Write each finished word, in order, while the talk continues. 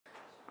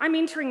I'm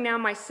entering now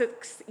my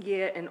 6th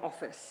year in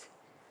office,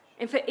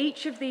 and for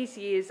each of these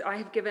years I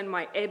have given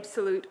my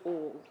absolute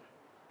all.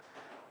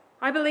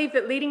 I believe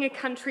that leading a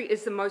country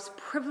is the most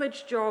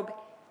privileged job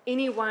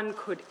anyone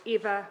could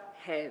ever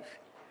have,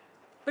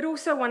 but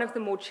also one of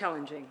the more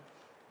challenging.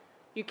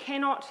 You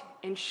cannot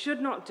and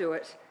should not do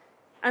it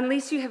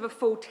unless you have a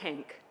full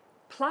tank,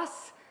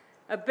 plus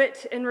a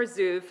bit in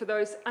reserve for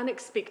those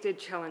unexpected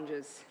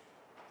challenges.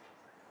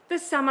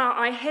 This summer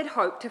I had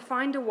hoped to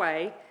find a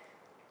way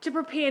to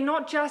prepare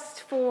not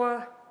just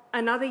for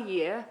another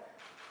year,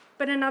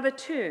 but another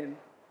term,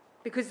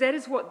 because that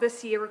is what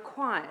this year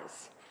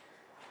requires.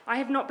 I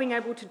have not been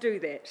able to do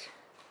that.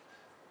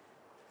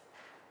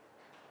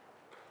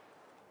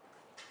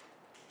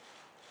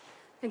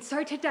 And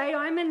so today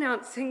I'm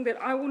announcing that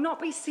I will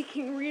not be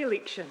seeking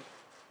re-election,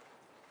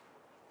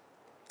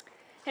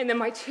 and that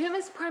my term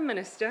as Prime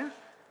Minister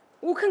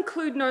will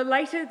conclude no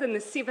later than the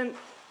 7th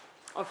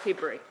of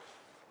February.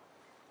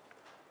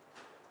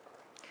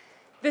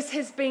 This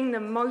has been the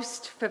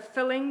most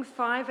fulfilling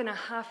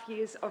 5.5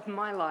 years of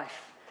my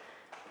life,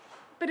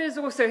 but it has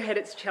also had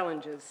its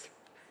challenges.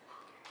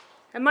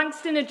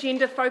 Amongst an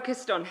agenda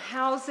focused on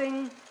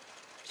housing,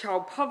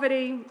 child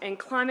poverty, and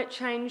climate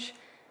change,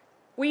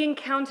 we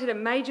encountered a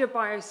major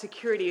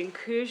biosecurity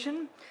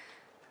incursion,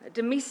 a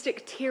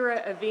domestic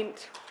terror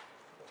event,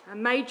 a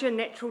major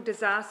natural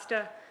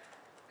disaster,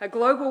 a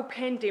global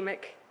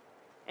pandemic,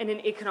 and an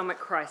economic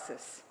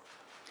crisis.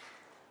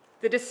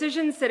 The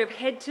decisions that have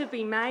had to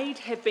be made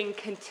have been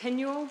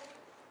continual,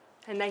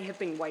 and they have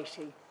been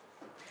weighty.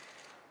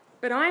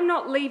 But I'm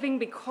not leaving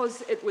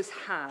because it was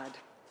hard.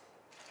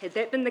 Had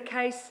that been the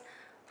case,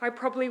 I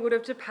probably would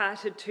have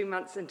departed 2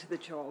 months into the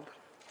job.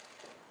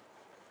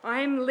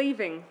 I am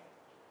leaving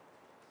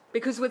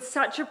because with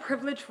such a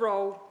privileged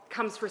role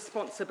comes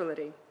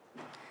responsibility.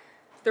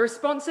 The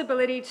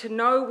responsibility to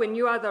know when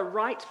you are the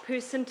right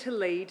person to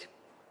lead,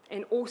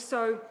 and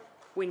also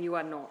when you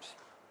are not.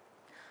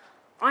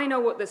 I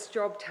know what this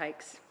job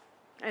takes,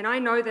 and I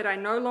know that I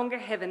no longer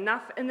have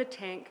enough in the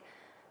tank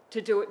to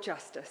do it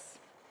justice.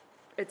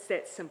 It's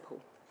that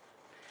simple.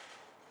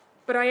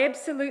 But I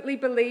absolutely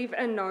believe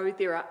and know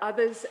there are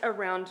others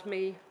around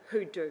me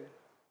who do.